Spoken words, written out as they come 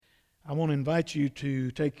I want to invite you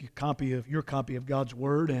to take your copy of God's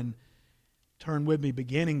Word and turn with me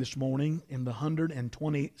beginning this morning in the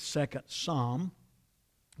 122nd Psalm.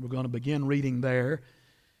 We're going to begin reading there,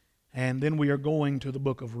 and then we are going to the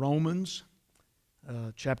book of Romans,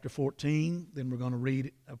 chapter 14. Then we're going to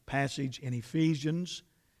read a passage in Ephesians,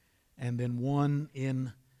 and then one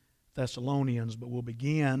in Thessalonians. But we'll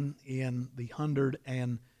begin in the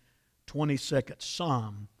 122nd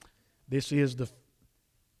Psalm. This is the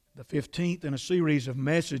 15th in a series of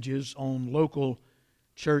messages on local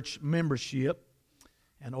church membership.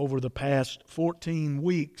 And over the past 14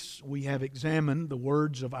 weeks, we have examined the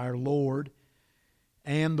words of our Lord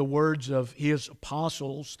and the words of His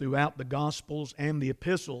apostles throughout the Gospels and the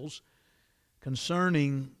epistles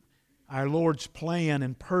concerning our Lord's plan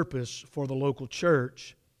and purpose for the local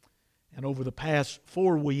church. And over the past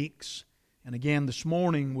 4 weeks, and again this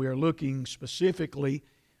morning, we are looking specifically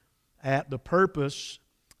at the purpose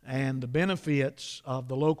and the benefits of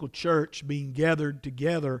the local church being gathered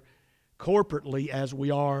together corporately as we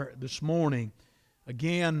are this morning.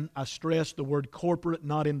 Again, I stress the word corporate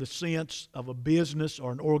not in the sense of a business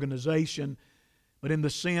or an organization, but in the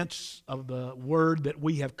sense of the word that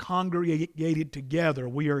we have congregated together.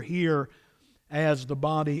 We are here as the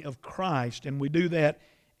body of Christ, and we do that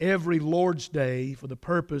every Lord's Day for the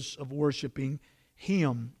purpose of worshiping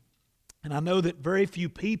Him. And I know that very few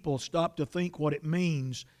people stop to think what it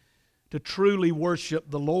means to truly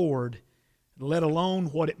worship the Lord, let alone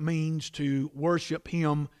what it means to worship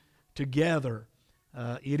Him together.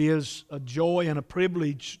 It is a joy and a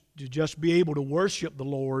privilege to just be able to worship the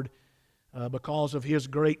Lord because of His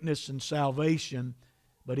greatness and salvation,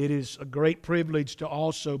 but it is a great privilege to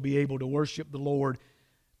also be able to worship the Lord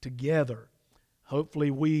together.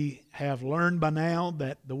 Hopefully we have learned by now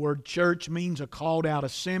that the word church means a called out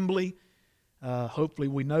assembly. Hopefully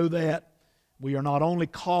we know that. We are not only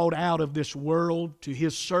called out of this world to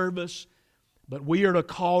His service, but we are a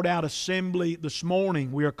called out assembly this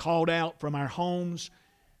morning. We are called out from our homes,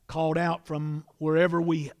 called out from wherever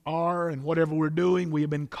we are and whatever we're doing. We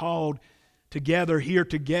have been called together here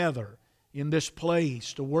together in this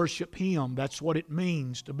place to worship Him. That's what it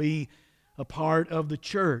means to be a part of the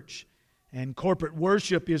church. And corporate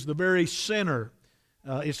worship is the very center.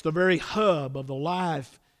 It's the very hub of the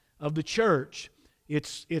life of the church.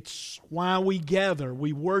 It's why we gather,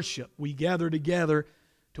 we worship. We gather together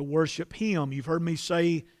to worship Him. You've heard me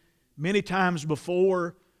say many times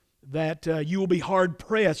before that you will be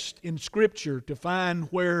hard-pressed in Scripture to find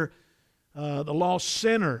where the lost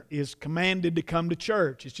sinner is commanded to come to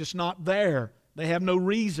church. It's just not there. They have no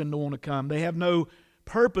reason to want to come. They have no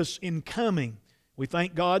purpose in coming. We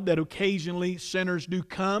thank God that occasionally sinners do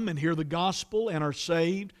come and hear the gospel and are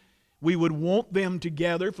saved. We would want them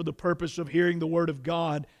together for the purpose of hearing the Word of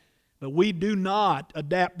God, but we do not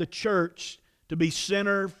adapt the church to be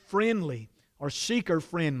sinner-friendly or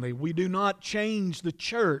seeker-friendly. We do not change the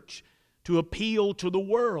church to appeal to the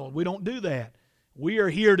world. We don't do that. We are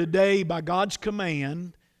here today by God's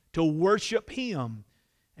command to worship Him,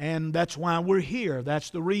 and that's why we're here. That's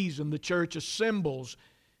the reason the church assembles,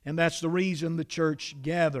 and that's the reason the church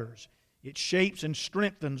gathers. It shapes and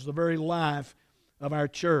strengthens the very life of our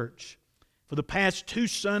church. For the past 2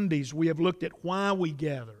 Sundays, we have looked at why we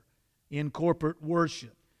gather in corporate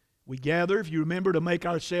worship. We gather, if you remember, to make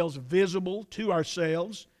ourselves visible to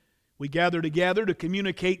ourselves. We gather together to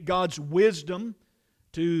communicate God's wisdom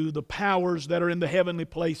to the powers that are in the heavenly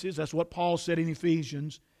places. That's what Paul said in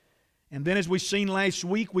Ephesians. And then, as we seen last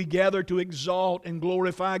week, we gather to exalt and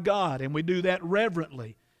glorify God, and we do that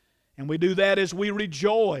reverently. And we do that as we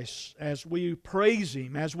rejoice, as we praise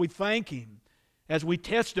Him, as we thank Him, as we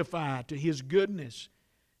testify to His goodness.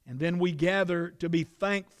 And then we gather to be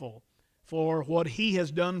thankful for what He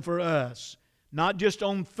has done for us, not just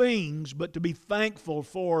on things, but to be thankful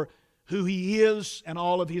for who He is and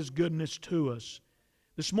all of His goodness to us.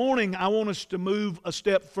 This morning, I want us to move a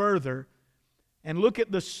step further and look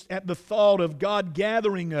at the thought of God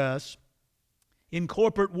gathering us in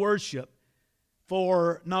corporate worship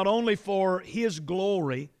for not only for His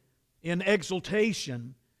glory in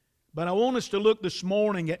exaltation, but I want us to look this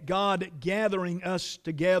morning at God gathering us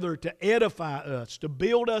together to edify us, to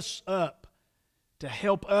build us up, to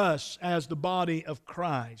help us as the body of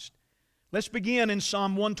Christ. Let's begin in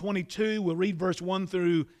Psalm 122. We'll read verse 1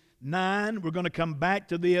 through 9. We're going to come back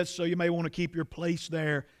to this, so you may want to keep your place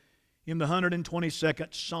there in the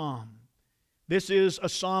 122nd Psalm. This is a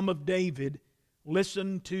Psalm of David.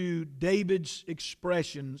 Listen to David's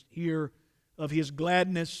expressions here of his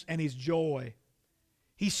gladness and his joy.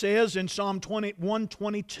 He says in Psalm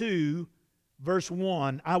 122, verse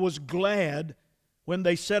 1, I was glad when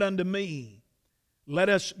they said unto me, let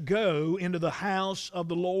us go into the house of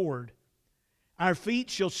the Lord. Our feet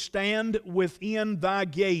shall stand within thy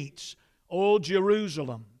gates, O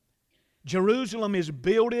Jerusalem. Jerusalem is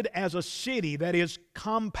builded as a city that is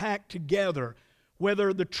compact together,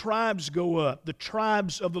 whether the tribes go up, the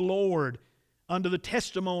tribes of the Lord, under the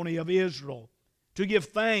testimony of Israel, to give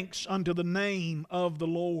thanks unto the name of the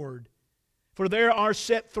Lord. For there are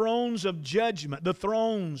set thrones of judgment, the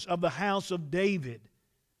thrones of the house of David.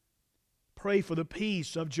 Pray for the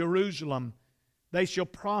peace of Jerusalem. They shall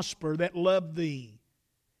prosper that love thee.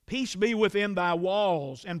 Peace be within thy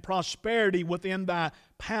walls, and prosperity within thy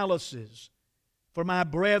palaces. For my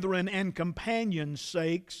brethren and companions'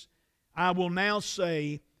 sakes, I will now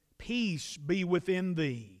say, peace be within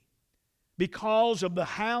thee. Because of the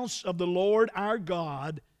house of the Lord our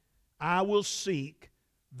God, I will seek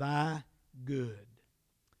thy good.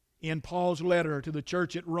 In Paul's letter to the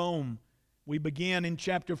church at Rome, we begin in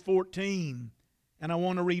chapter 14, and I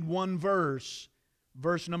want to read one verse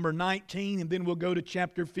number 19, and then we'll go to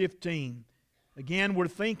chapter 15. Again, we're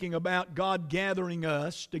thinking about God gathering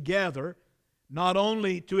us together, not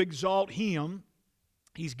only to exalt Him,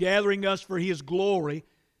 He's gathering us for His glory,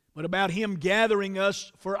 but about Him gathering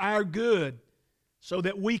us for our good, so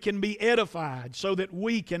that we can be edified, so that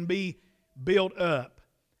we can be built up.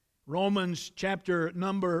 Romans chapter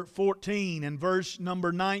number 14 and verse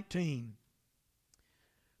number 19.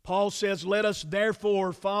 Paul says, let us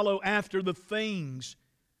therefore follow after the things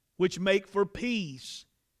which make for peace,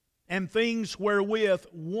 and things wherewith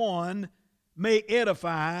one may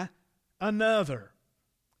edify another.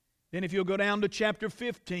 Then if you'll go down to chapter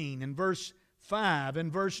 15 and verse 5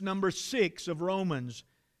 and verse number 6 of Romans.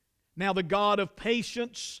 Now the God of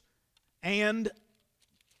patience and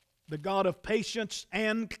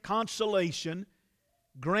consolation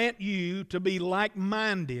grant you to be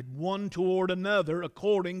like-minded one toward another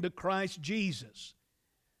according to Christ Jesus,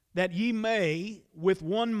 that ye may with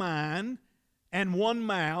one mind and one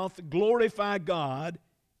mouth glorify God,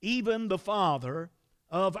 even the Father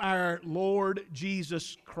of our Lord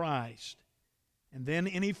Jesus Christ. And then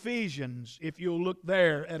in Ephesians, if you'll look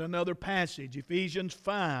there at another passage, Ephesians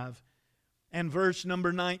 5 and verse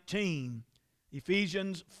number 19.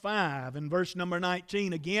 Ephesians 5 and verse number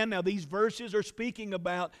 19. Again, now these verses are speaking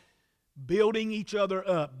about building each other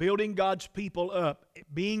up, building God's people up,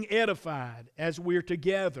 being edified as we're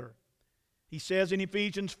together. He says in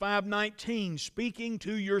Ephesians 5:19, speaking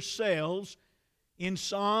to yourselves in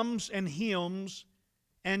psalms and hymns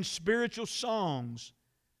and spiritual songs,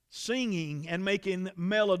 singing and making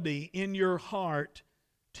melody in your heart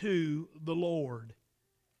to the Lord.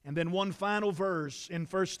 And then one final verse in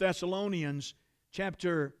 1 Thessalonians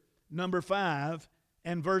chapter number 5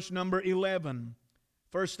 and verse number 11.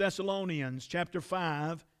 1 Thessalonians chapter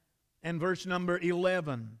 5 and verse number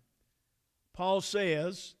 11. Paul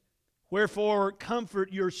says, wherefore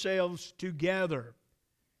comfort yourselves together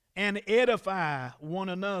and edify one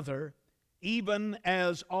another, even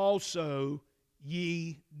as also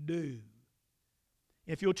ye do.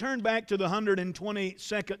 If you'll turn back to the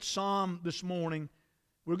 122nd Psalm this morning,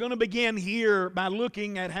 we're going to begin here by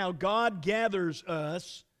looking at how God gathers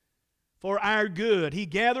us for our good. He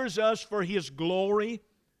gathers us for His glory.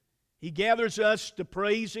 He gathers us to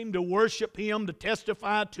praise Him, to worship Him, to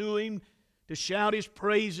testify to Him, to shout His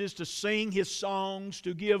praises, to sing His songs,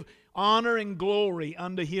 to give honor and glory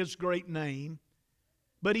unto His great name.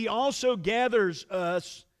 But He also gathers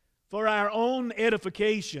us for our own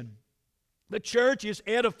edification. The church is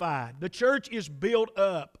edified. The church is built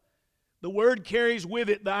up. The word carries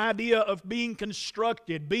with it the idea of being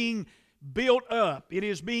constructed, being built up. It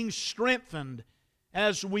is being strengthened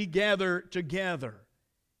as we gather together.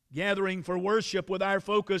 Gathering for worship with our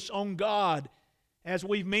focus on God. As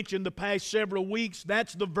we've mentioned the past several weeks,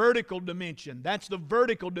 that's the vertical dimension. That's the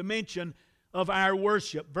vertical dimension of our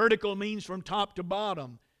worship. Vertical means from top to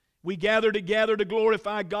bottom. We gather together to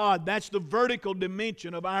glorify God. That's the vertical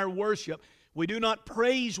dimension of our worship. We do not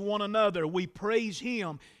praise one another. We praise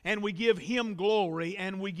Him, and we give Him glory,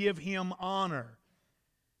 and we give Him honor.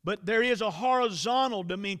 But there is a horizontal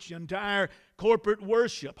dimension to our corporate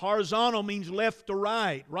worship. Horizontal means left to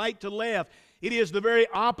right, right to left. It is the very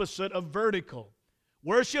opposite of vertical.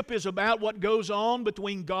 Worship is about what goes on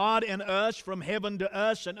between God and us, from heaven to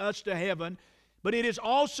us and us to heaven. But it is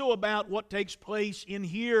also about what takes place in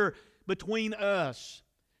here between us.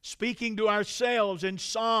 Speaking to ourselves in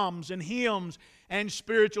psalms and hymns and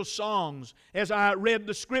spiritual songs. As I read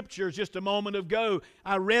the Scriptures just a moment ago,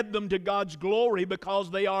 I read them to God's glory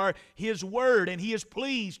because they are His Word, and He is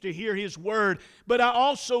pleased to hear His Word. But I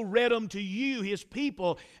also read them to you, His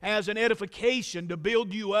people, as an edification, to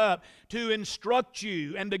build you up, to instruct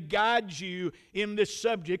you, and to guide you in this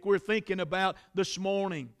subject we're thinking about this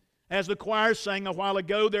morning. As the choir sang a while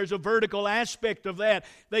ago, there's a vertical aspect of that.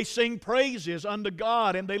 They sing praises unto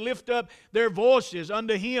God, and they lift up their voices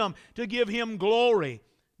unto Him to give Him glory.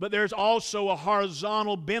 But there's also a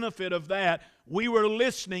horizontal benefit of that. We were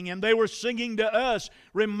listening, and they were singing to us,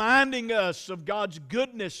 reminding us of God's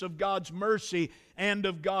goodness, of God's mercy, and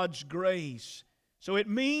of God's grace. So it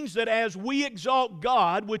means that as we exalt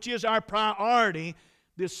God, which is our priority,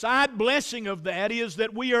 the side blessing of that is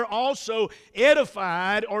that we are also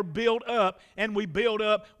edified or built up, and we build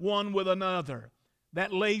up one with another.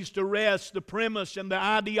 That lays to rest the premise and the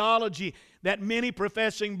ideology that many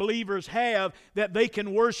professing believers have, that they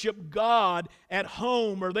can worship God at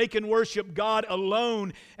home or they can worship God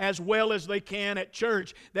alone as well as they can at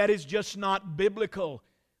church. That is just not biblical.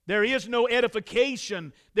 There is no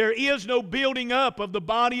edification. There is no building up of the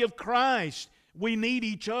body of Christ. We need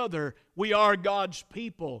each other. We are God's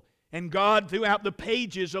people. And God, throughout the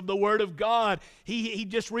pages of the Word of God, He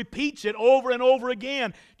just repeats it over and over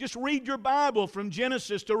again. Just read your Bible from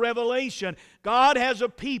Genesis to Revelation. God has a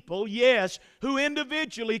people, yes, who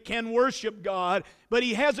individually can worship God, but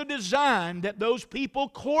He has a design that those people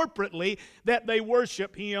corporately, that they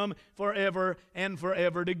worship Him forever and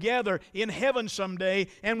forever together in heaven someday,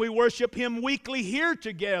 and we worship Him weekly here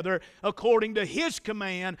together according to His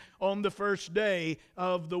command on the first day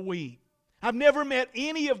of the week. I've never met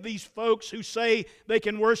any of these folks who say they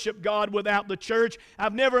can worship God without the church.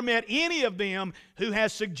 I've never met any of them who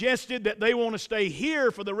has suggested that they want to stay here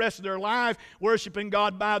for the rest of their life worshiping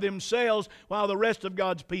God by themselves while the rest of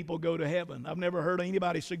God's people go to heaven. I've never heard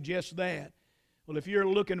anybody suggest that. Well, if you're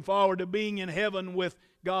looking forward to being in heaven with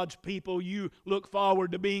God's people, you look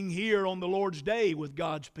forward to being here on the Lord's day with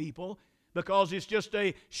God's people, because it's just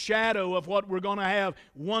a shadow of what we're going to have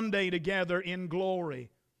one day together in glory.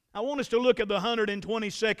 I want us to look at the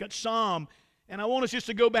 122nd Psalm, and I want us just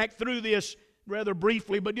to go back through this rather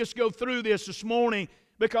briefly, but just go through this morning,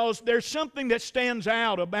 because there's something that stands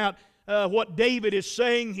out about what David is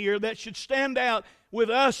saying here that should stand out with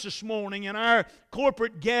us this morning in our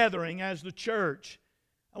corporate gathering as the church.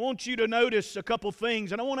 I want you to notice a couple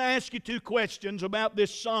things, and I want to ask you two questions about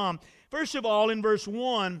this psalm. First of all, in verse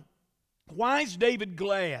 1, why is David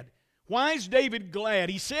glad? Why is David glad?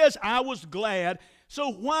 He says, I was glad. So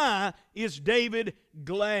why is David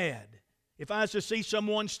glad? If I was to see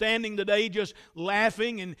someone standing today just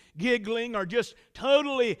laughing and giggling or just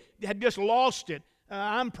totally had just lost it,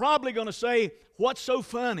 I'm probably going to say, what's so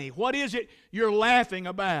funny? What is it you're laughing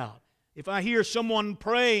about? If I hear someone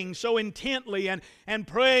praying so intently and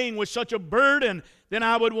praying with such a burden, then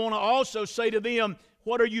I would want to also say to them,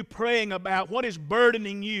 what are you praying about? What is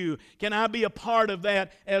burdening you? Can I be a part of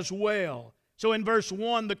that as well? So in verse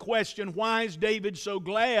 1, the question, why is David so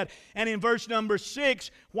glad? And in verse number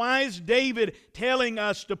 6, why is David telling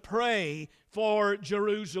us to pray for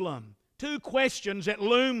Jerusalem? Two questions that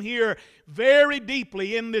loom here very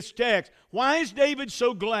deeply in this text. Why is David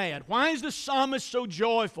so glad? Why is the psalmist so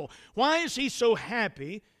joyful? Why is he so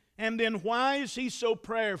happy? And then why is he so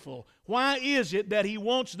prayerful? Why is it that he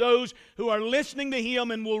wants those who are listening to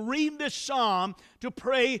him and will read this psalm to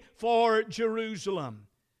pray for Jerusalem?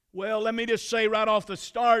 Well, let me just say right off the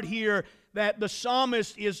start here that the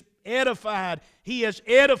psalmist is edified. He is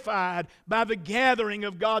edified by the gathering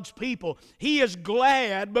of God's people. He is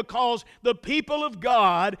glad because the people of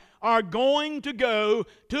God are going to go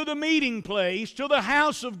to the meeting place, to the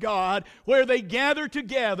house of God, where they gather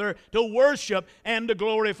together to worship and to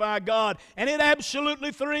glorify God. And it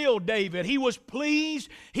absolutely thrilled David. He was pleased,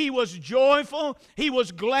 he was joyful, he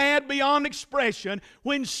was glad beyond expression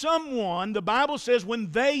when someone, the Bible says,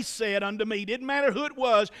 when they said unto me, didn't matter who it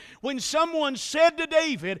was, when someone said to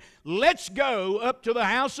David, let's go up to the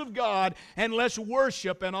house of God and let's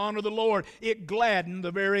worship and honor the Lord, it gladdened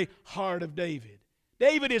the very heart of David.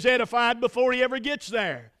 David is edified before he ever gets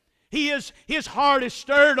there. His heart is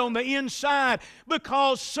stirred on the inside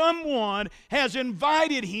because someone has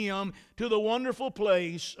invited him to the wonderful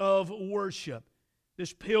place of worship.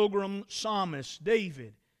 This pilgrim psalmist,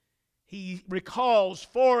 David, he recalls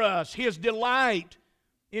for us his delight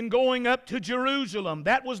in going up to Jerusalem.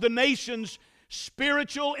 That was the nation's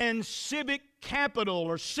spiritual and civic capital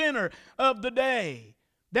or center of the day.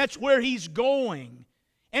 That's where he's going.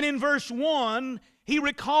 And in verse 1, he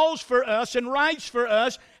recalls for us and writes for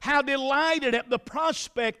us how delighted at the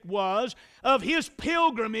prospect was of his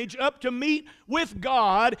pilgrimage up to meet with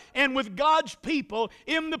God and with God's people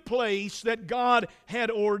in the place that God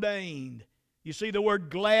had ordained. You see the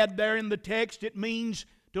word glad there in the text? It means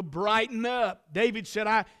to brighten up. David said,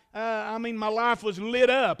 my life was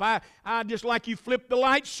lit up. I just like you flipped the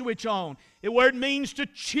light switch on. The word means to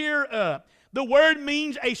cheer up. The word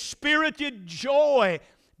means a spirited joy.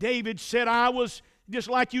 David said, I was just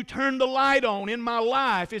like you turned the light on in my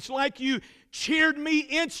life. It's like you cheered me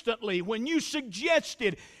instantly when you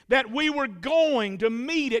suggested that we were going to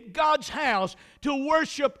meet at God's house to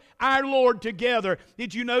worship our Lord together.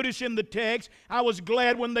 Did you notice in the text, I was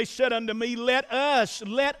glad when they said unto me, let us.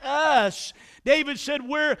 David said,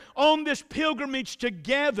 we're on this pilgrimage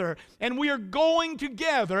together, and we are going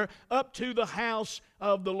together up to the house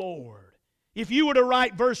of the Lord. If you were to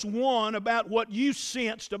write verse 1 about what you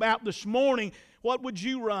sensed about this morning, what would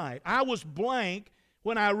you write? I was blank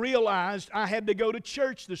when I realized I had to go to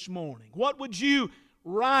church this morning. What would you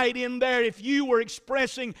write in there if you were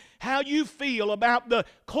expressing how you feel about the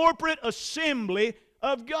corporate assembly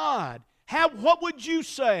of God? What would you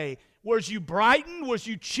say? Was you brightened? Was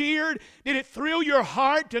you cheered? Did it thrill your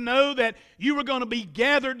heart to know that you were going to be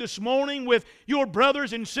gathered this morning with your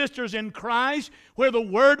brothers and sisters in Christ, where the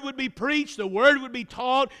Word would be preached, the Word would be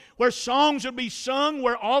taught, where songs would be sung,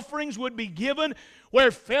 where offerings would be given, where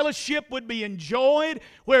fellowship would be enjoyed,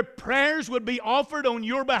 where prayers would be offered on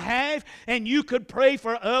your behalf, and you could pray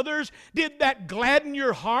for others? Did that gladden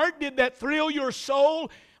your heart? Did that thrill your soul?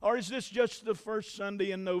 Or is this just the first Sunday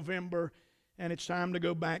in November and it's time to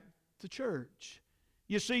go back to church?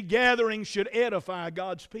 You see, gathering should edify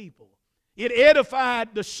God's people. It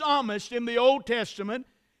edified the psalmist in the Old Testament.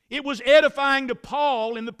 It was edifying to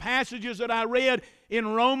Paul in the passages that I read in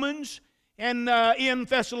Romans and in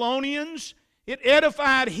Thessalonians. It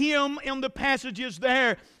edified him in the passages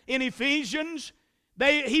there in Ephesians.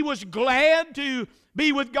 He was glad to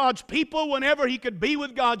be with God's people whenever he could be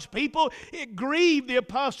with God's people. It grieved the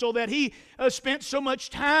apostle that he spent so much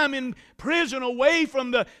time in prison away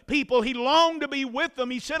from the people. He longed to be with them.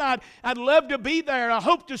 He said, I'd love to be there. I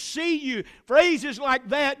hope to see you. Phrases like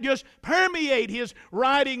that just permeate his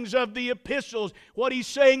writings of the epistles. What he's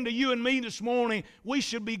saying to you and me this morning, we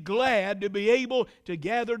should be glad to be able to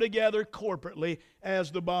gather together corporately as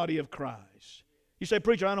the body of Christ. You say,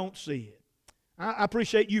 preacher, I don't see it. I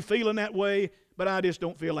appreciate you feeling that way, but I just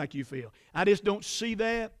don't feel like you feel. I just don't see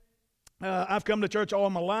that. I've come to church all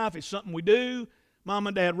my life. It's something we do. Mom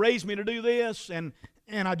and Dad raised me to do this, and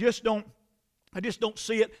I just don't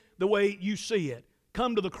see it the way you see it.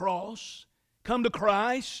 Come to the cross. Come to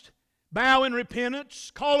Christ. Bow in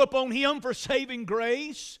repentance. Call upon Him for saving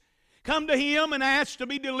grace. Come to Him and ask to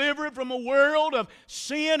be delivered from a world of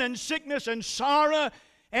sin and sickness and sorrow,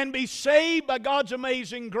 and be saved by God's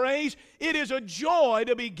amazing grace. It is a joy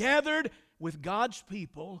to be gathered with God's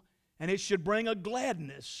people, and it should bring a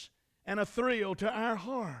gladness and a thrill to our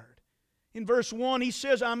heart. In verse 1, he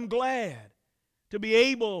says, I'm glad to be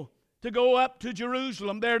able to go up to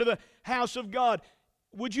Jerusalem, there to the house of God.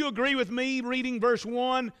 Would you agree with me, reading verse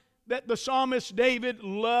 1, that the psalmist David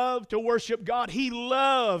loved to worship God? He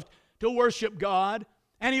loved to worship God,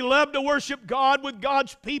 and he loved to worship God with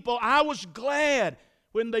God's people. I was glad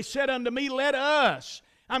when they said unto me, let us.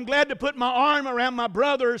 I'm glad to put my arm around my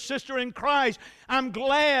brother or sister in Christ. I'm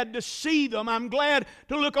glad to see them. I'm glad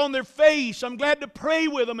to look on their face. I'm glad to pray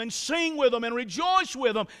with them and sing with them and rejoice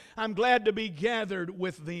with them. I'm glad to be gathered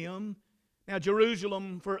with them. Now,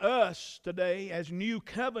 Jerusalem for us today as new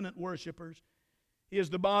covenant worshipers is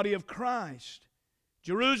the body of Christ.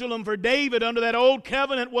 Jerusalem for David under that old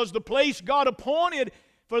covenant was the place God appointed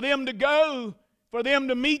for them to go, for them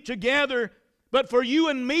to meet together. But for you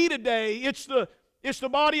and me today, it's the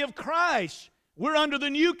body of Christ. We're under the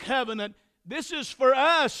new covenant. This is for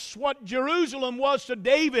us what Jerusalem was to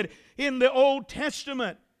David in the Old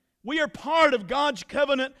Testament. We are part of God's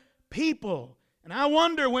covenant people. And I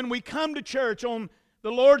wonder when we come to church on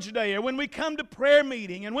the Lord's Day, or when we come to prayer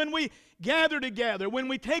meeting, and when we gather together, when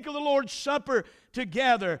we take the Lord's Supper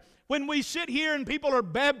together, when we sit here and people are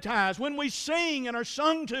baptized, when we sing and are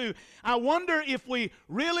sung to, I wonder if we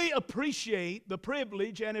really appreciate the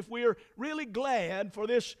privilege and if we're really glad for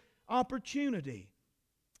this opportunity.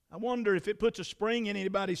 I wonder if it puts a spring in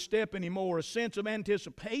anybody's step anymore, a sense of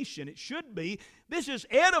anticipation. It should be. This is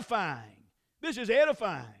edifying. This is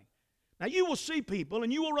edifying. Now you will see people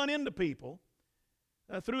and you will run into people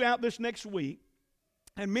throughout this next week,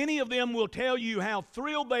 and many of them will tell you how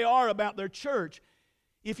thrilled they are about their church.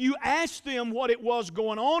 If you ask them what it was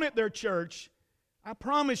going on at their church, I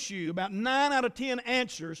promise you about 9 out of 10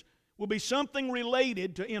 answers will be something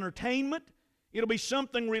related to entertainment. It'll be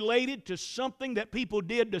something related to something that people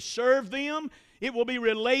did to serve them. It will be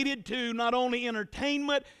related to not only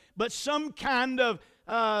entertainment, but some kind of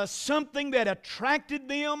something that attracted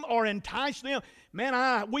them or enticed them.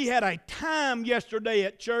 Man, we had a time yesterday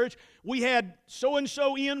at church. We had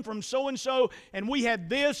so-and-so in from so-and-so, and we had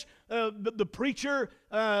this. The preacher,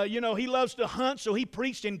 he loves to hunt, so he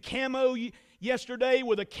preached in camo yesterday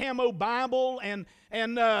with a camo Bible, and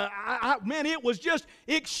man, it was just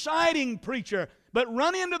exciting, preacher. But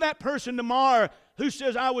run into that person tomorrow who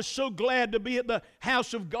says, I was so glad to be at the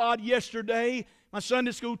house of God yesterday. My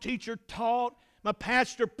Sunday school teacher taught. My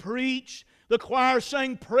pastor preached. The choir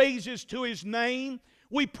sang praises to His name.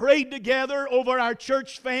 We prayed together over our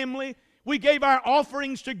church family. We gave our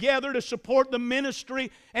offerings together to support the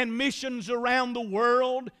ministry and missions around the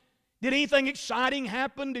world. Did anything exciting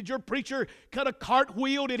happen? Did your preacher cut a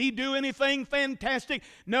cartwheel? Did he do anything fantastic?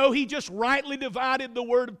 No, he just rightly divided the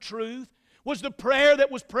word of truth. Was the prayer that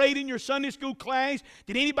was prayed in your Sunday school class,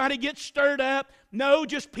 did anybody get stirred up? No,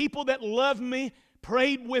 just people that loved me,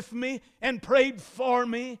 prayed with me, and prayed for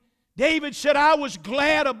me. David said, I was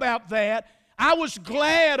glad about that. I was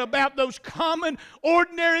glad about those common,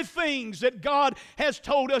 ordinary things that God has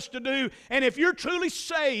told us to do. And if you're truly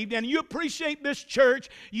saved and you appreciate this church,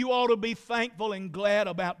 you ought to be thankful and glad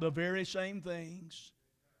about the very same things.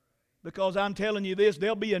 Because I'm telling you this,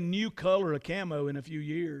 there'll be a new color of camo in a few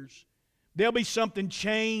years. There'll be something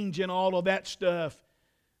change in all of that stuff.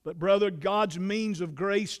 But brother, God's means of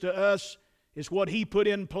grace to us is what He put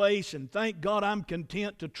in place. And thank God I'm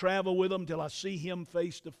content to travel with Him till I see Him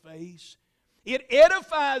face to face. It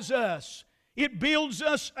edifies us. It builds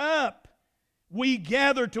us up. We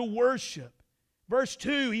gather to worship. Verse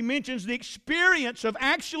 2, he mentions the experience of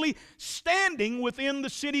actually standing within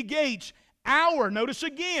the city gates. Notice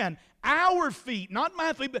again, our feet, not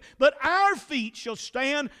my feet, but our feet shall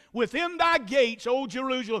stand within thy gates, O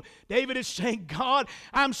Jerusalem. David is saying, God,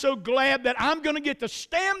 I'm so glad that I'm going to get to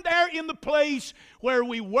stand there in the place where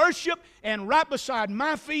we worship, and right beside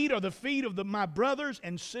my feet are the feet of my brothers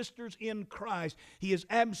and sisters in Christ. He is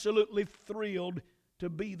absolutely thrilled to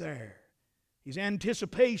be there. His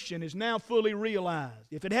anticipation is now fully realized.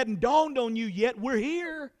 If it hadn't dawned on you yet, we're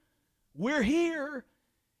here. We're here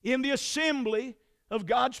in the assembly of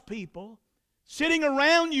God's people. Sitting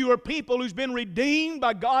around you are people who's been redeemed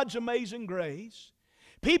by God's amazing grace.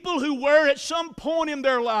 People who were at some point in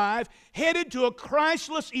their life headed to a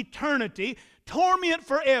Christless eternity, torment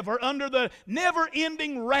forever under the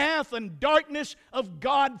never-ending wrath and darkness of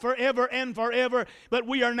God forever and forever. But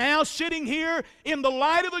we are now sitting here in the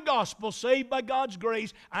light of the gospel, saved by God's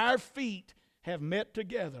grace. Our feet have met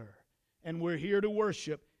together, and we're here to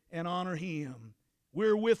worship and honor Him.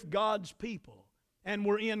 We're with God's people, and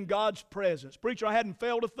we're in God's presence. Preacher, I hadn't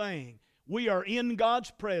failed a thing. We are in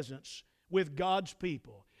God's presence with God's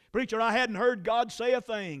people. Preacher, I hadn't heard God say a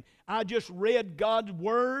thing. I just read God's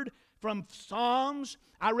Word from Psalms.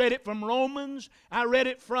 I read it from Romans. I read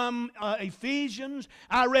it from Ephesians.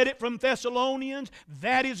 I read it from Thessalonians.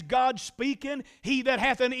 That is God speaking. He that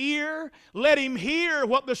hath an ear, let him hear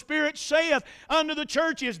what the Spirit saith unto the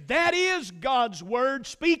churches. That is God's Word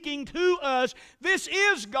speaking to us. This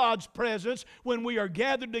is God's presence when we are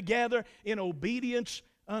gathered together in obedience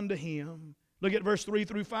unto Him. Look at verse 3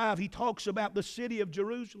 through 5. He talks about the city of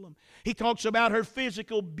Jerusalem. He talks about her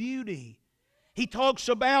physical beauty. He talks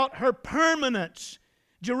about her permanence.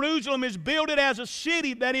 Jerusalem is built as a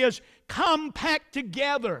city that is compact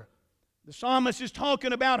together. The psalmist is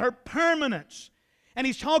talking about her permanence. And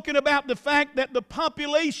he's talking about the fact that the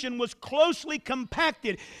population was closely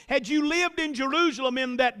compacted. Had you lived in Jerusalem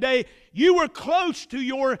in that day, you were close to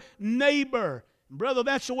your neighbor. Brother,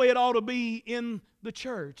 that's the way it ought to be in the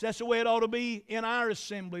church. That's the way it ought to be in our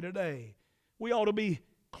assembly today. We ought to be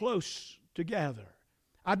close together.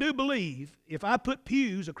 I do believe if I put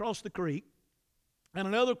pews across the creek and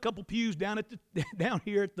another couple pews down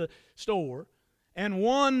here at the store and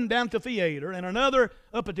one down at the theater and another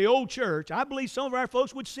up at the old church, I believe some of our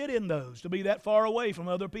folks would sit in those to be that far away from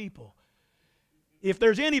other people. If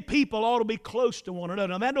there's any people ought to be close to one another.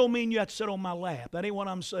 Now that don't mean you have to sit on my lap. That ain't what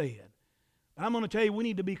I'm saying. I'm going to tell you we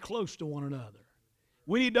need to be close to one another.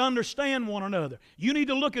 We need to understand one another. You need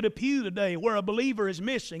to look at a pew today where a believer is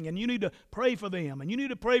missing, and you need to pray for them, and you need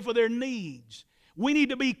to pray for their needs. We need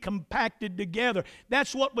to be compacted together.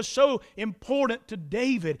 That's what was so important to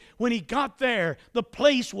David. When he got there, the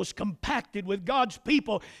place was compacted with God's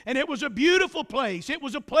people, and it was a beautiful place. It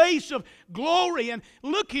was a place of glory. And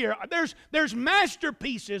look here, there's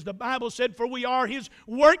masterpieces. The Bible said, for we are His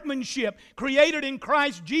workmanship, created in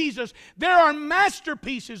Christ Jesus. There are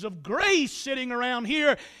masterpieces of grace sitting around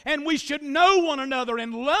here, and we should know one another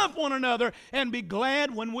and love one another and be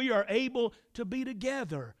glad when we are able to be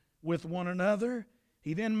together with one another.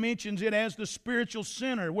 He then mentions it as the spiritual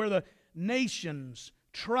center where the nations,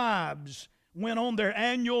 tribes went on their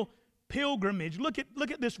annual pilgrimage. Look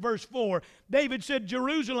at this verse 4. David said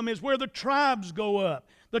Jerusalem is where the tribes go up.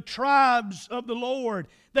 The tribes of the Lord.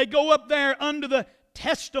 They go up there under the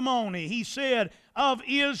testimony, he said, of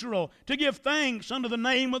Israel to give thanks unto the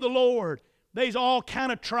name of the Lord. There's all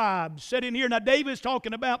kind of tribes set in here. Now David's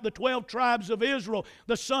talking about the 12 tribes of Israel,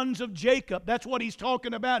 the sons of Jacob. That's what he's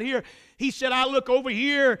talking about here. He said, I look over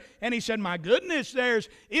here, and he said, my goodness, there's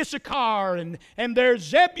Issachar and there's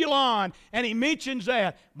Zebulun. And he mentions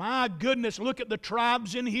that. My goodness, look at the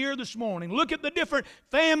tribes in here this morning. Look at the different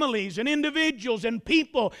families and individuals and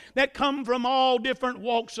people that come from all different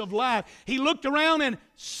walks of life. He looked around and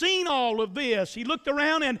seen all of this. He looked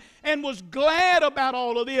around and was glad about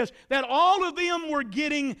all of this, that all of them were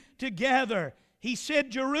getting together. He said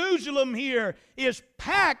Jerusalem here is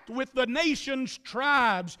packed with the nation's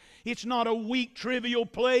tribes. It's not a weak, trivial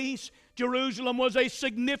place. Jerusalem was a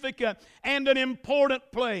significant and an important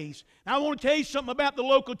place. Now, I want to tell you something about the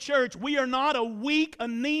local church. We are not a weak,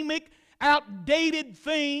 anemic, outdated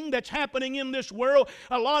thing that's happening in this world.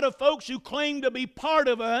 A lot of folks who claim to be part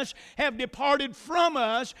of us have departed from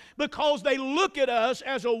us because they look at us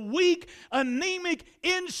as a weak, anemic,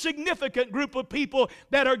 insignificant group of people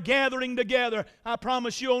that are gathering together. I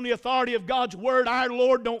promise you, on the authority of God's Word, our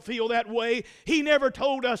Lord don't feel that way. He never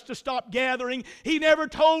told us to stop gathering. He never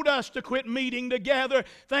told us to quit meeting together.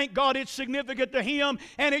 Thank God it's significant to Him,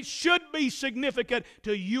 and it should be significant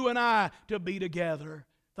to you and I to be together.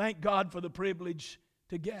 Thank God for the privilege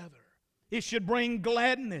to gather. It should bring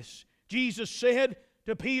gladness. Jesus said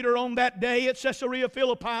to Peter on that day at Caesarea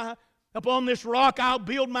Philippi, upon this rock I'll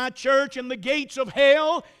build my church, and the gates of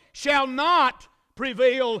hell shall not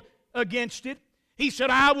prevail against it. He said,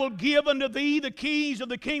 I will give unto thee the keys of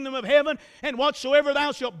the kingdom of heaven, and whatsoever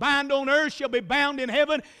thou shalt bind on earth shall be bound in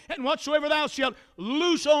heaven, and whatsoever thou shalt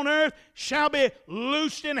loose on earth shall be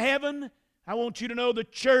loosed in heaven. I want you to know the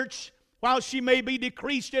church, while she may be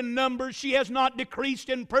decreased in numbers, she has not decreased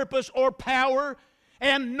in purpose or power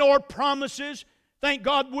and nor promises. Thank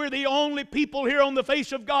God we're the only people here on the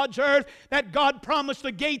face of God's earth that God promised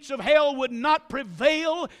the gates of hell would not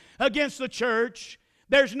prevail against the church.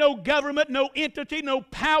 There's no government, no entity, no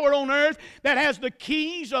power on earth that has the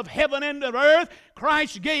keys of heaven and of earth.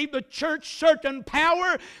 Christ gave the church certain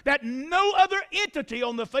power that no other entity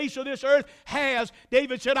on the face of this earth has.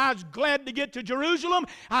 David said, I was glad to get to Jerusalem.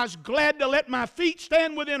 I was glad to let my feet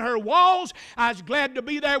stand within her walls. I was glad to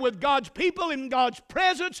be there with God's people in God's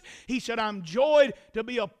presence. He said, I'm joyed to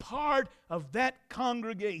be a part of that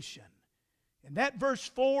congregation. In that verse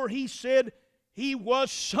 4, he said he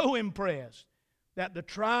was so impressed that the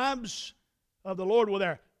tribes of the Lord were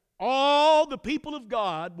there. All the people of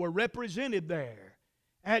God were represented there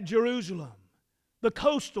at Jerusalem. The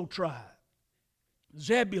coastal tribe,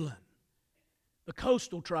 Zebulun, the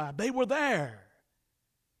coastal tribe, they were there.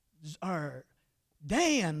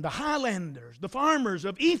 Dan, the highlanders, the farmers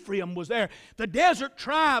of Ephraim was there. The desert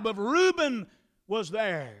tribe of Reuben was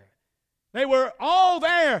there. They were all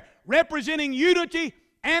there representing unity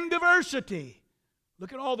and diversity.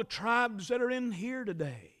 Look at all the tribes that are in here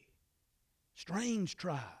today. Strange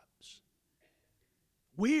tribes.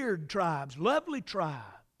 Weird tribes. Lovely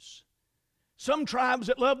tribes. Some tribes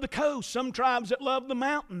that love the coast. Some tribes that love the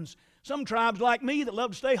mountains. Some tribes like me that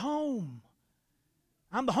love to stay home.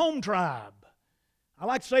 I'm the home tribe. I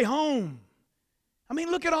like to stay home. I mean,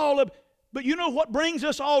 look at all of... But you know what brings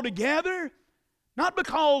us all together? Not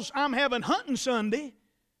because I'm having hunting Sunday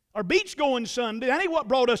or beach going Sunday. That ain't what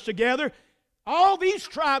brought us together. All these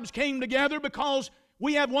tribes came together because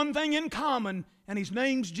we have one thing in common, and His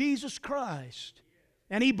name's Jesus Christ.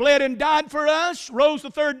 And He bled and died for us, rose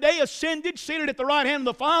the third day, ascended, seated at the right hand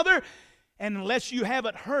of the Father. And unless you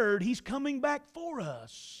haven't heard, He's coming back for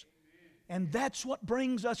us. And that's what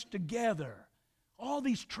brings us together. All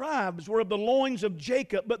these tribes were of the loins of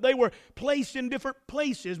Jacob, but they were placed in different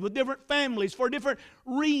places with different families for different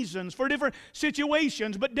reasons, for different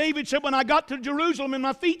situations. But David said, when I got to Jerusalem and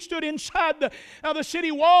my feet stood inside the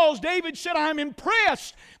city walls, David said, I'm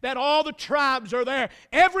impressed that all the tribes are there.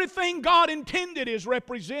 Everything God intended is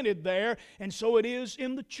represented there, and so it is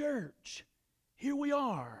in the church. here we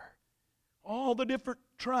are. All the different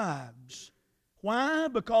tribes. Why?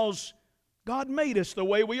 Because God made us the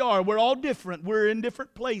way we are. We're all different. We're in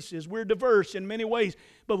different places. We're diverse in many ways.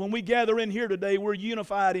 But when we gather in here today, we're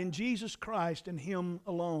unified in Jesus Christ and Him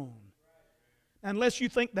alone. Unless you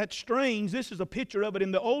think that's strange, this is a picture of it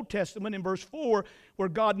in the Old Testament in verse 4, where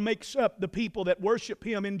God makes up the people that worship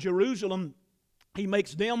Him in Jerusalem. He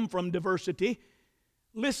makes them from diversity.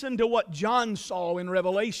 Listen to what John saw in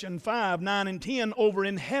Revelation 5, 9, and 10 over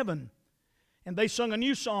in heaven. And they sung a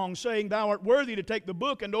new song, saying, Thou art worthy to take the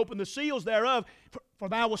book and open the seals thereof, for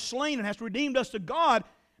Thou wast slain and hast redeemed us to God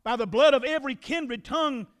by the blood of every kindred,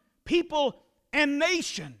 tongue, people, and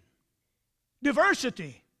nation.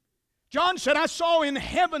 Diversity. John said, I saw in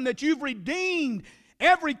heaven that You've redeemed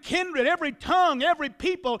every kindred, every tongue, every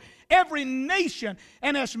people, every nation,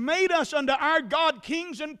 and hast made us unto our God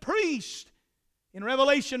kings and priests. In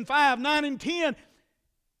Revelation 5, 9, and 10,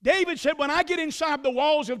 David said, when I get inside the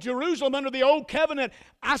walls of Jerusalem under the old covenant,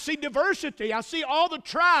 I see diversity. I see all the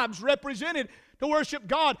tribes represented to worship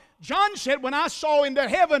God. John said, when I saw into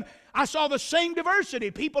heaven, I saw the same diversity.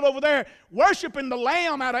 People over there worshiping the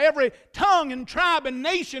Lamb out of every tongue and tribe and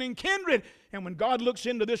nation and kindred. And when God looks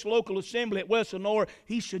into this local assembly at West Lenore,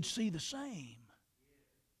 He should see the same.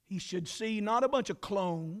 He should see not a bunch of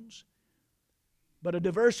clones, but a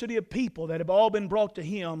diversity of people that have all been brought to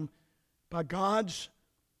Him by God's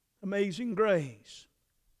amazing grace.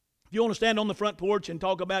 If you want to stand on the front porch and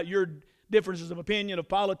talk about your differences of opinion of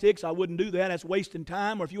politics, I wouldn't do that. That's wasting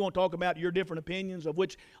time. Or if you want to talk about your different opinions of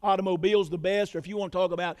which automobile's the best, or if you want to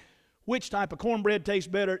talk about which type of cornbread tastes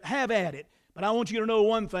better, have at it. But I want you to know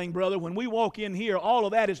one thing, brother. When we walk in here, all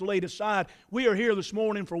of that is laid aside. We are here this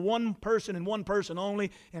morning for one person and one person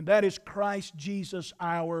only, and that is Christ Jesus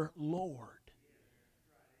our Lord.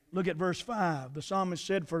 Look at verse 5. The psalmist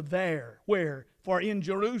said, For there, where? For in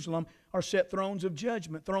Jerusalem are set thrones of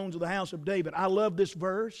judgment, thrones of the house of David. I love this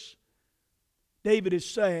verse. David is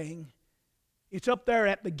saying, it's up there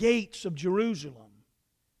at the gates of Jerusalem.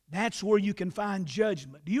 That's where you can find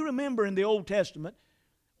judgment. Do you remember in the Old Testament,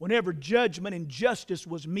 whenever judgment and justice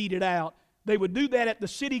was meted out, they would do that at the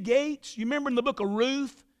city gates? You remember in the book of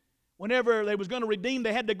Ruth? Whenever they was going to redeem,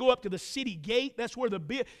 they had to go up to the city gate. That's where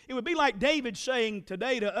it would be like David saying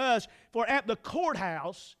today to us, for at the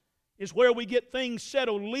courthouse is where we get things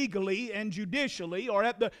settled legally and judicially, or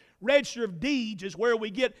at the register of deeds is where we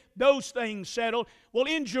get those things settled. Well,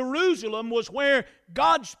 in Jerusalem was where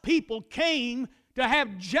God's people came to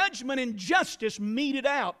have judgment and justice meted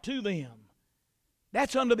out to them.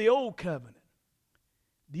 That's under the old covenant.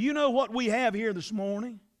 Do you know what we have here this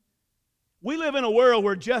morning? We live in a world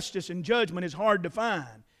where justice and judgment is hard to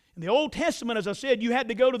find. In the Old Testament, as I said, you had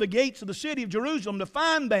to go to the gates of the city of Jerusalem to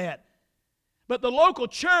find that. But the local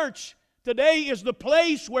church today is the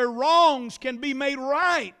place where wrongs can be made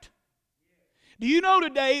right. Do you know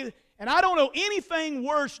today, and I don't know anything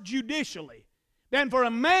worse judicially than for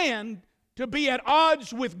a man to be at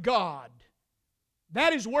odds with God.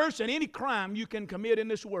 That is worse than any crime you can commit in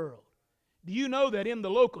this world. Do you know that in the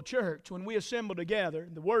local church, when we assemble together,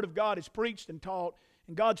 the Word of God is preached and taught,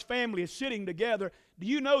 and God's family is sitting together, do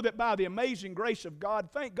you know that by the amazing grace of God,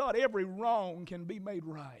 thank God, every wrong can be made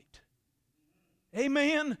right?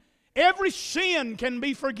 Amen? Every sin can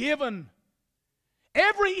be forgiven.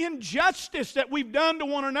 Every injustice that we've done to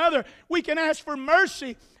one another, we can ask for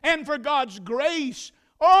mercy and for God's grace.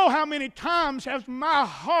 Oh, how many times has my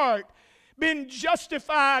heart been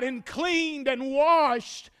justified and cleaned and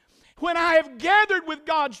washed when I have gathered with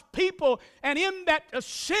God's people, and in that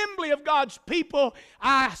assembly of God's people,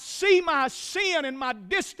 I see my sin and my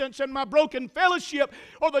distance and my broken fellowship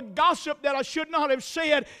or the gossip that I should not have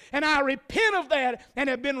said, and I repent of that and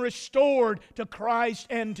have been restored to Christ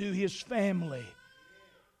and to His family.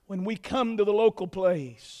 When we come to the local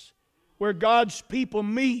place where God's people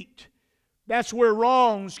meet, that's where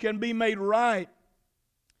wrongs can be made right.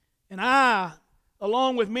 And I,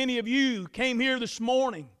 along with many of you, came here this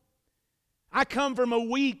morning. I come from a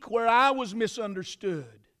week where I was misunderstood.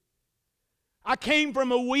 I came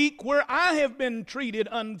from a week where I have been treated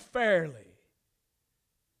unfairly.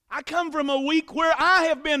 I come from a week where I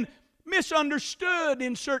have been misunderstood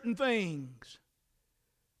in certain things.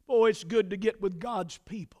 Boy, it's good to get with God's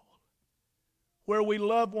people where we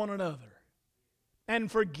love one another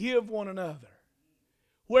and forgive one another,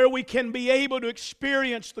 where we can be able to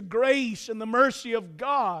experience the grace and the mercy of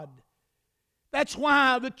God. That's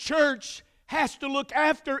why the church has to look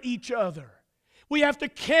after each other. We have to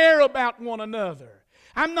care about one another.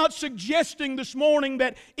 I'm not suggesting this morning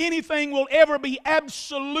that anything will ever be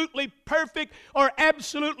absolutely perfect or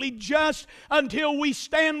absolutely just until we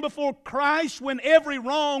stand before Christ when every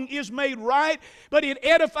wrong is made right. But it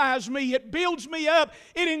edifies me, it builds me up,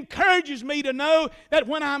 it encourages me to know that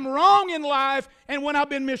when I'm wrong in life and when I've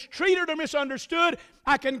been mistreated or misunderstood,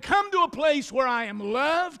 I can come to a place where I am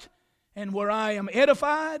loved and where I am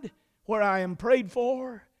edified, where I am prayed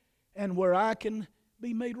for, and where I can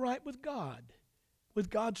be made right with God, with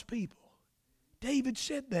God's people. David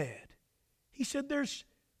said that. He said there's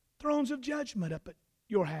thrones of judgment up at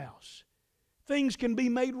your house. Things can be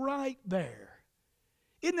made right there.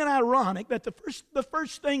 Isn't it ironic that the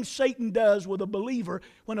first thing Satan does with a believer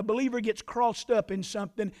when a believer gets crossed up in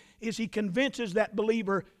something is he convinces that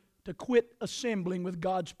believer to quit assembling with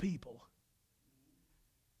God's people?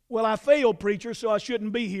 Well, I failed, preacher, so I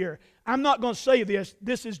shouldn't be here. I'm not going to say this.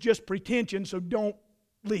 This is just pretension, so don't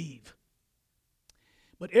leave.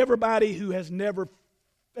 But everybody who has never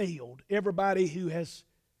failed,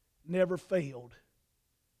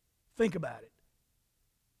 think about it.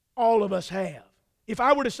 All of us have. If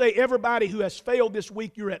I were to say everybody who has failed this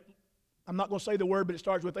week, you're at, I'm not going to say the word, but it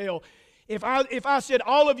starts with L. If I said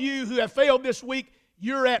all of you who have failed this week,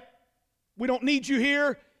 you're at, we don't need you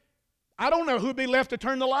here, I don't know who'd be left to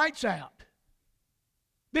turn the lights out.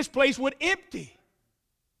 This place would empty.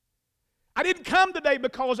 I didn't come today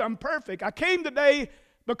because I'm perfect. I came today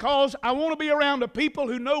because I want to be around the people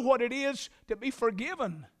who know what it is to be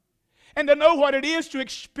forgiven and to know what it is to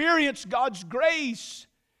experience God's grace.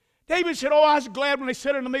 David said, I was glad when they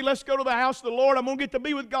said unto me, let's go to the house of the Lord. I'm going to get to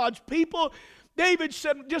be with God's people. David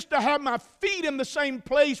said, just to have my feet in the same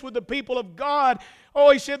place with the people of God.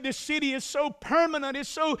 He said, this city is so permanent, it's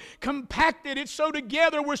so compacted, it's so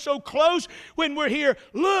together, we're so close when we're here.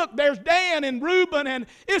 Look, there's Dan and Reuben and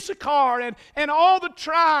Issachar and all the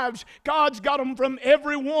tribes. God's got them from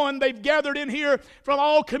everyone. They've gathered in here from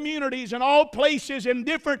all communities and all places and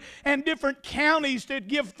different counties to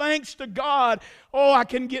give thanks to God. I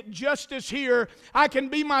can get justice here. I can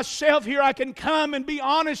be myself here. I can come and be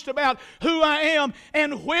honest about who I am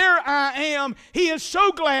and where I am. He is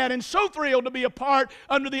so glad and so thrilled to be a part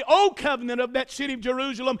under the old covenant of that city of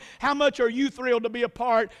Jerusalem. How much are you thrilled to be a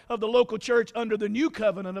part of the local church under the new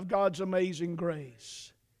covenant of God's amazing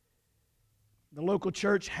grace? The local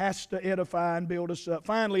church has to edify and build us up.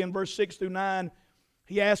 Finally, in verse 6 through 9,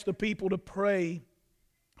 he asked the people to pray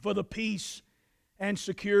for the peace and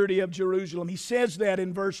security of Jerusalem. He says that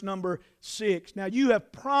in verse number 6. Now, you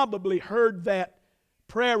have probably heard that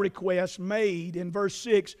prayer request made in verse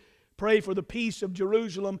 6, pray for the peace of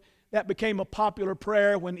Jerusalem. That became a popular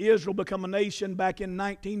prayer when Israel became a nation back in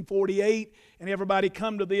 1948, and everybody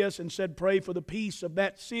come to this and said, pray for the peace of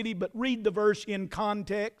that city. But read the verse in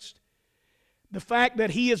context. The fact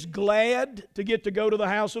that he is glad to get to go to the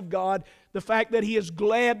house of God, the fact that he is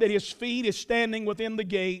glad that his feet is standing within the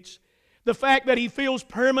gates, the fact that he feels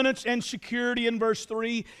permanence and security in verse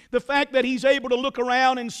 3, the fact that he's able to look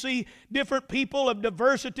around and see different people of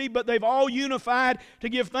diversity, but they've all unified to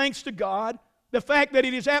give thanks to God. The fact that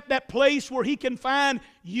it is at that place where he can find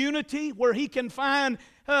unity, where he can find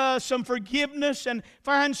some forgiveness and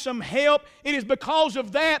find some help. It is because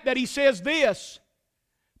of that he says this,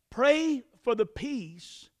 pray for the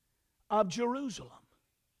peace of Jerusalem.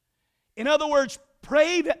 In other words,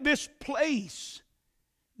 pray that this place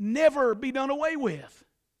never be done away with.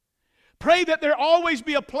 Pray that there always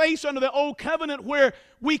be a place under the old covenant where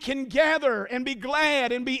we can gather and be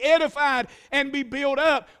glad and be edified and be built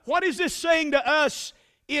up. What is this saying to us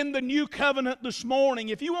in the new covenant this morning?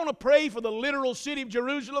 If you want to pray for the literal city of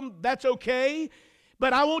Jerusalem, that's okay.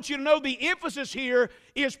 But I want you to know the emphasis here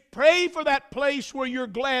is pray for that place where you're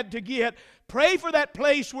glad to get. Pray for that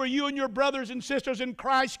place where you and your brothers and sisters in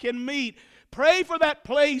Christ can meet. Pray for that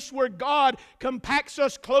place where God compacts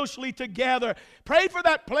us closely together. Pray for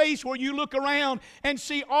that place where you look around and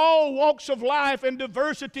see all walks of life and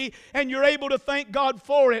diversity and you're able to thank God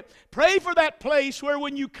for it. Pray for that place where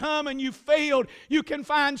when you come and you failed, you can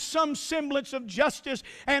find some semblance of justice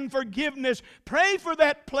and forgiveness. Pray for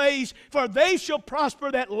that place, for they shall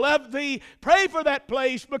prosper that love thee. Pray for that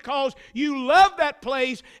place because you love that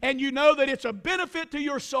place and you know that it's a benefit to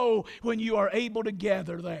your soul when you are able to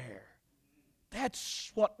gather there.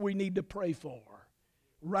 That's what we need to pray for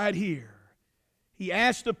right here. He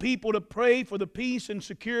asked the people to pray for the peace and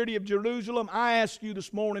security of Jerusalem. I ask you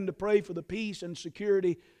this morning to pray for the peace and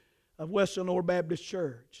security of West Lenore Baptist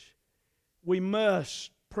Church. We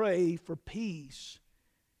must pray for peace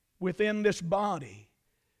within this body.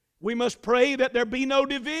 We must pray that there be no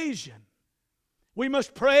division. We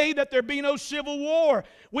must pray that there be no civil war.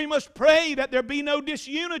 We must pray that there be no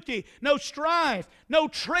disunity, no strife, no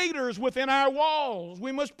traitors within our walls.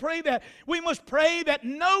 We must pray that. We must pray that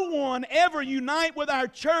no one ever unite with our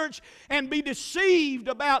church and be deceived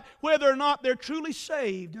about whether or not they're truly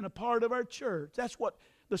saved and a part of our church. That's what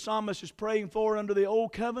the psalmist is praying for under the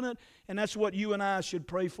Old Covenant, and that's what you and I should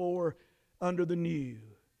pray for under the New.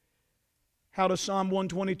 How does Psalm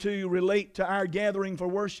 122 relate to our gathering for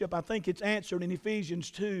worship? I think it's answered in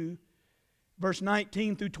Ephesians 2, verse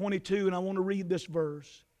 19 through 22, and I want to read this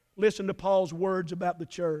verse. Listen to Paul's words about the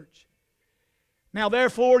church. Now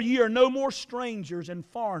therefore ye are no more strangers and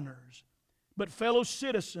foreigners, but fellow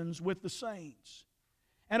citizens with the saints,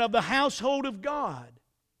 and of the household of God,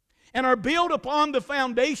 and are built upon the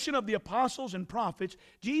foundation of the apostles and prophets,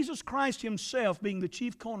 Jesus Christ Himself being the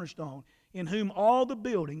chief cornerstone, in whom all the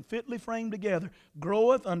building, fitly framed together,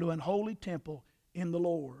 groweth unto an holy temple in the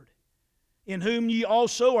Lord, in whom ye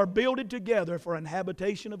also are builded together for an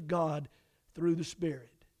habitation of God through the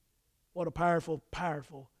Spirit. What a powerful,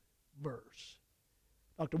 powerful verse.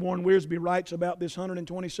 Dr. Warren Wiersbe writes about this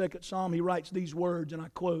 122nd Psalm. He writes these words, and I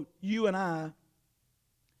quote, "You and I,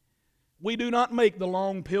 we do not make the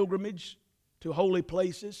long pilgrimage to holy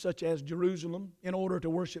places such as Jerusalem in order to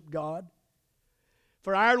worship God.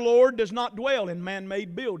 For our Lord does not dwell in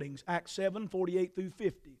man-made buildings," Acts 7, 48 through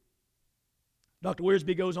 50. Dr.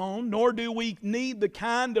 Wiersbe goes on, "Nor do we need the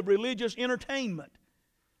kind of religious entertainment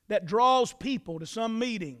that draws people to some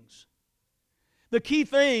meetings. The key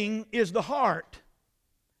thing is the heart.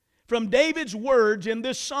 From David's words in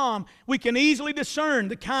this psalm, we can easily discern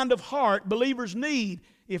the kind of heart believers need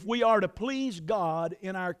if we are to please God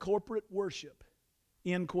in our corporate worship."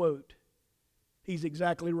 End quote. He's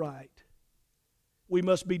exactly right. We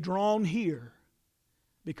must be drawn here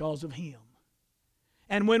because of Him.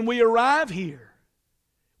 And when we arrive here,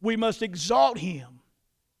 we must exalt Him.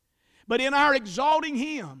 But in our exalting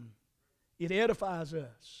Him, it edifies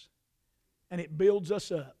us, and it builds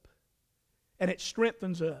us up, and it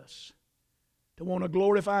strengthens us to want to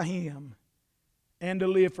glorify Him and to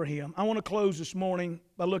live for Him. I want to close this morning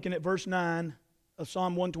by looking at verse 9 of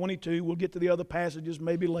Psalm 122. We'll get to the other passages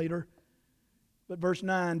maybe later. But verse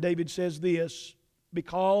 9, David says this,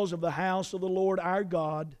 "Because of the house of the Lord our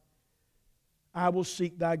God, I will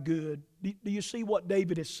seek Thy good." Do you see what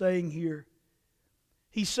David is saying here?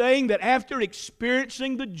 He's saying that after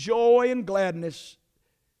experiencing the joy and gladness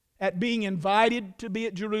at being invited to be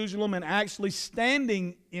at Jerusalem and actually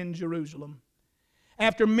standing in Jerusalem,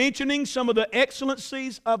 after mentioning some of the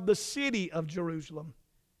excellencies of the city of Jerusalem,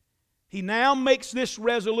 he now makes this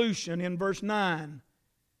resolution in verse 9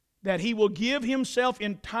 that he will give himself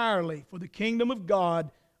entirely for the kingdom of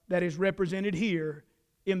God that is represented here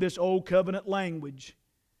in this Old Covenant language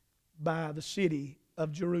by the city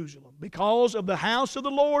of Jerusalem. "Because of the house of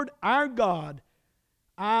the Lord our God,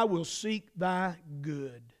 I will seek Thy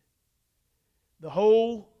good." The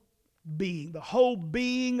whole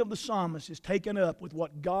being of the psalmist is taken up with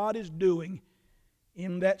what God is doing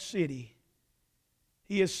in that city.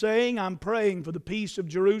 He is saying, I'm praying for the peace of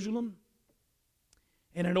Jerusalem.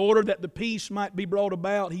 And in order that the peace might be brought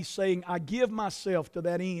about, he's saying, I give myself to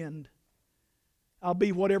that end. I'll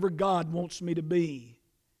be whatever God wants me to be.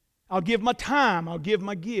 I'll give my time. I'll give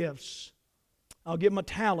my gifts. I'll give my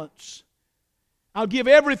talents. I'll give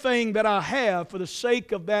everything that I have for the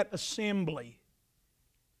sake of that assembly.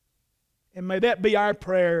 And may that be our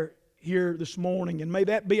prayer here this morning, and may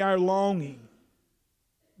that be our longing,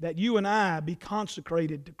 that you and I be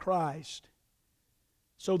consecrated to Christ,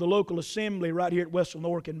 so the local assembly right here at West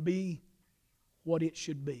Lenore can be what it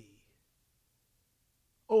should be.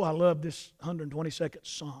 Oh, I love this 122nd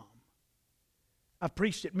Psalm. I've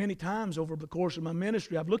preached it many times over the course of my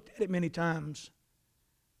ministry. I've looked at it many times.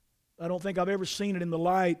 I don't think I've ever seen it in the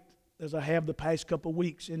light as I have the past couple of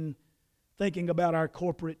weeks in thinking about our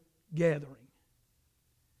corporate gathering.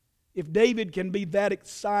 If David can be that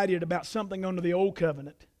excited about something under the Old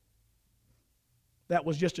Covenant, that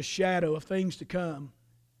was just a shadow of things to come.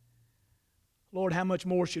 Lord, how much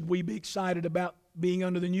more should we be excited about being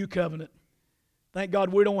under the New Covenant? Thank God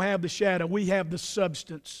we don't have the shadow. We have the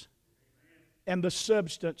substance. And the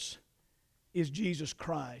substance is Jesus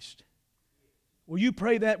Christ. Will you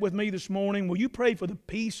pray that with me this morning? Will you pray for the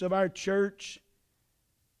peace of our church?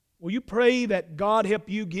 Will you pray that God help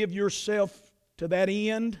you give yourself to that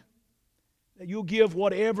end? That you'll give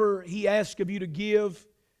whatever He asks of you to give,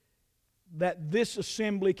 that this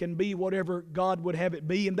assembly can be whatever God would have it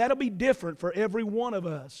be. And that'll be different for every one of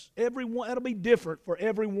us. That'll be different for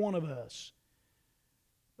every one of us.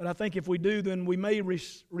 But I think if we do, then we may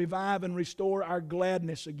revive and restore our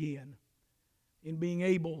gladness again in being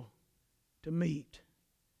able to meet.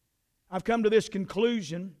 I've come to this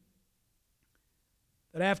conclusion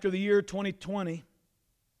that after the year 2020,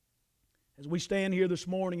 as we stand here this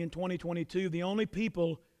morning in 2022, the only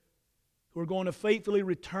people who are going to faithfully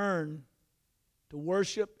return to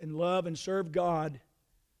worship and love and serve God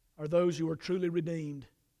are those who are truly redeemed.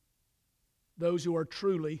 Those who are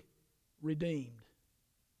truly redeemed.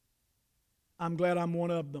 I'm glad I'm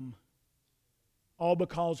one of them, all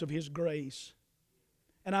because of His grace.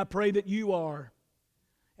 And I pray that you are.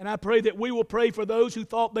 And I pray that we will pray for those who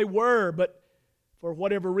thought they were, but for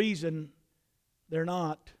whatever reason, they're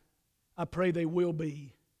not. I pray they will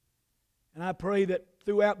be. And I pray that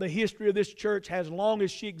throughout the history of this church, as long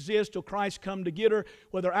as she exists till Christ come to get her,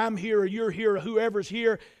 whether I'm here or you're here or whoever's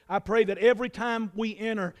here, I pray that every time we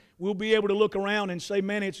enter, we'll be able to look around and say,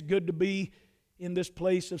 man, it's good to be in this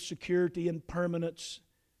place of security and permanence.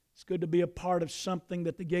 It's good to be a part of something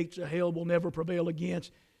that the gates of hell will never prevail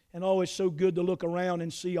against. And oh, it's so good to look around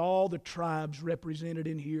and see all the tribes represented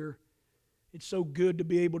in here. It's so good to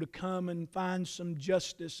be able to come and find some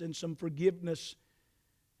justice and some forgiveness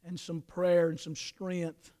and some prayer and some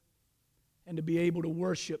strength, and to be able to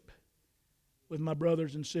worship with my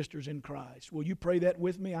brothers and sisters in Christ. Will you pray that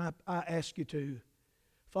with me? I ask you to.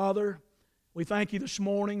 Father, we thank you this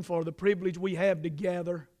morning for the privilege we have to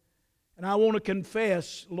gather. And I want to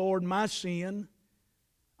confess, Lord, my sin.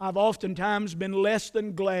 I've oftentimes been less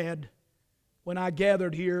than glad when I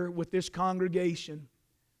gathered here with this congregation.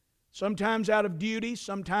 Sometimes out of duty,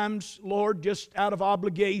 sometimes, Lord, just out of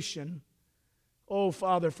obligation. Oh,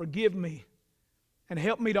 Father, forgive me and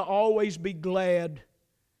help me to always be glad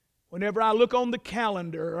whenever I look on the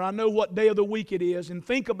calendar or I know what day of the week it is and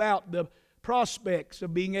think about the prospects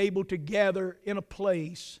of being able to gather in a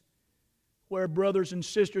place where brothers and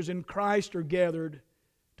sisters in Christ are gathered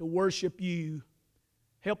to worship you.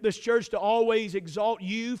 Help this church to always exalt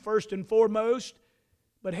you first and foremost,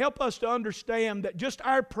 but help us to understand that just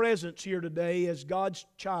our presence here today as God's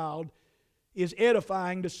child is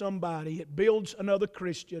edifying to somebody. It builds another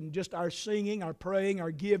Christian. Just our singing, our praying,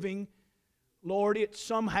 our giving. Lord, it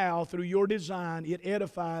somehow, through your design, it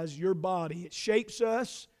edifies your body. It shapes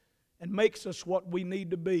us and makes us what we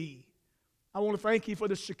need to be. I want to thank you for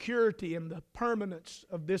the security and the permanence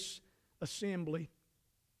of this assembly.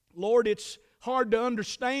 Lord, it's hard to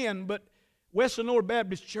understand, but Western Lord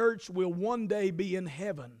Baptist Church will one day be in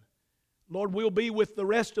heaven. Lord, we'll be with the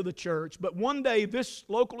rest of the church, but one day this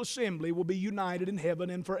local assembly will be united in heaven,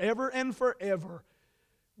 and forever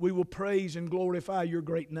we will praise and glorify your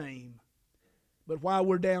great name. But while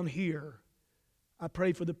we're down here, I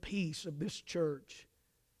pray for the peace of this church.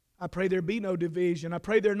 I pray there be no division. I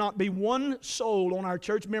pray there not be one soul on our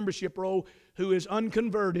church membership roll who is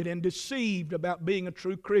unconverted and deceived about being a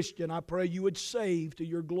true Christian. I pray you would save to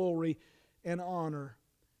your glory and honor.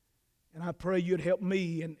 And I pray you'd help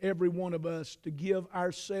me and every one of us to give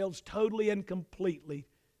ourselves totally and completely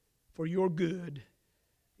for your good,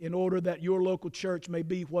 in order that your local church may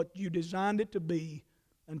be what you designed it to be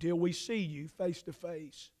until we see you face to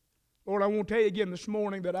face. Lord, I want to tell you again this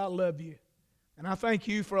morning that I love you. And I thank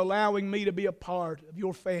you for allowing me to be a part of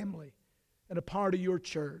your family and a part of your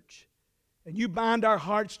church. And you bind our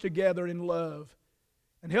hearts together in love.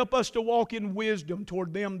 And help us to walk in wisdom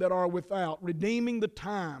toward them that are without, redeeming the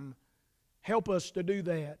time. Help us to do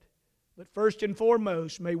that. But first and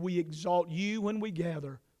foremost, may we exalt you when we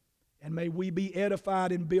gather. And may we be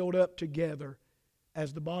edified and built up together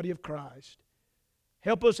as the body of Christ.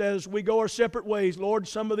 Help us as we go our separate ways. Lord,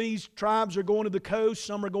 some of these tribes are going to the coast,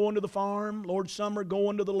 some are going to the farm. Lord, some are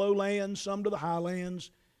going to the lowlands, some to the highlands.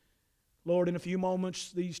 Lord, in a few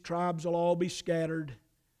moments, these tribes will all be scattered.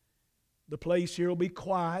 The place here will be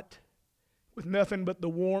quiet, with nothing but the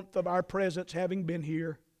warmth of our presence having been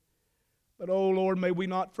here. But, oh Lord, may we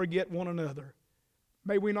not forget one another.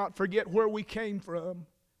 May we not forget where we came from.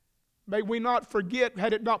 May we not forget,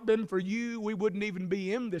 had it not been for you, we wouldn't even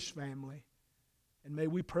be in this family. And may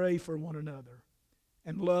we pray for one another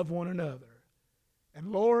and love one another.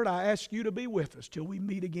 And Lord, I ask you to be with us till we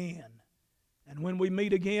meet again. And when we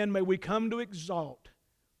meet again, may we come to exalt,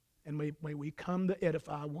 and may we come to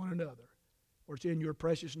edify one another. For it's in your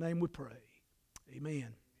precious name we pray.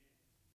 Amen.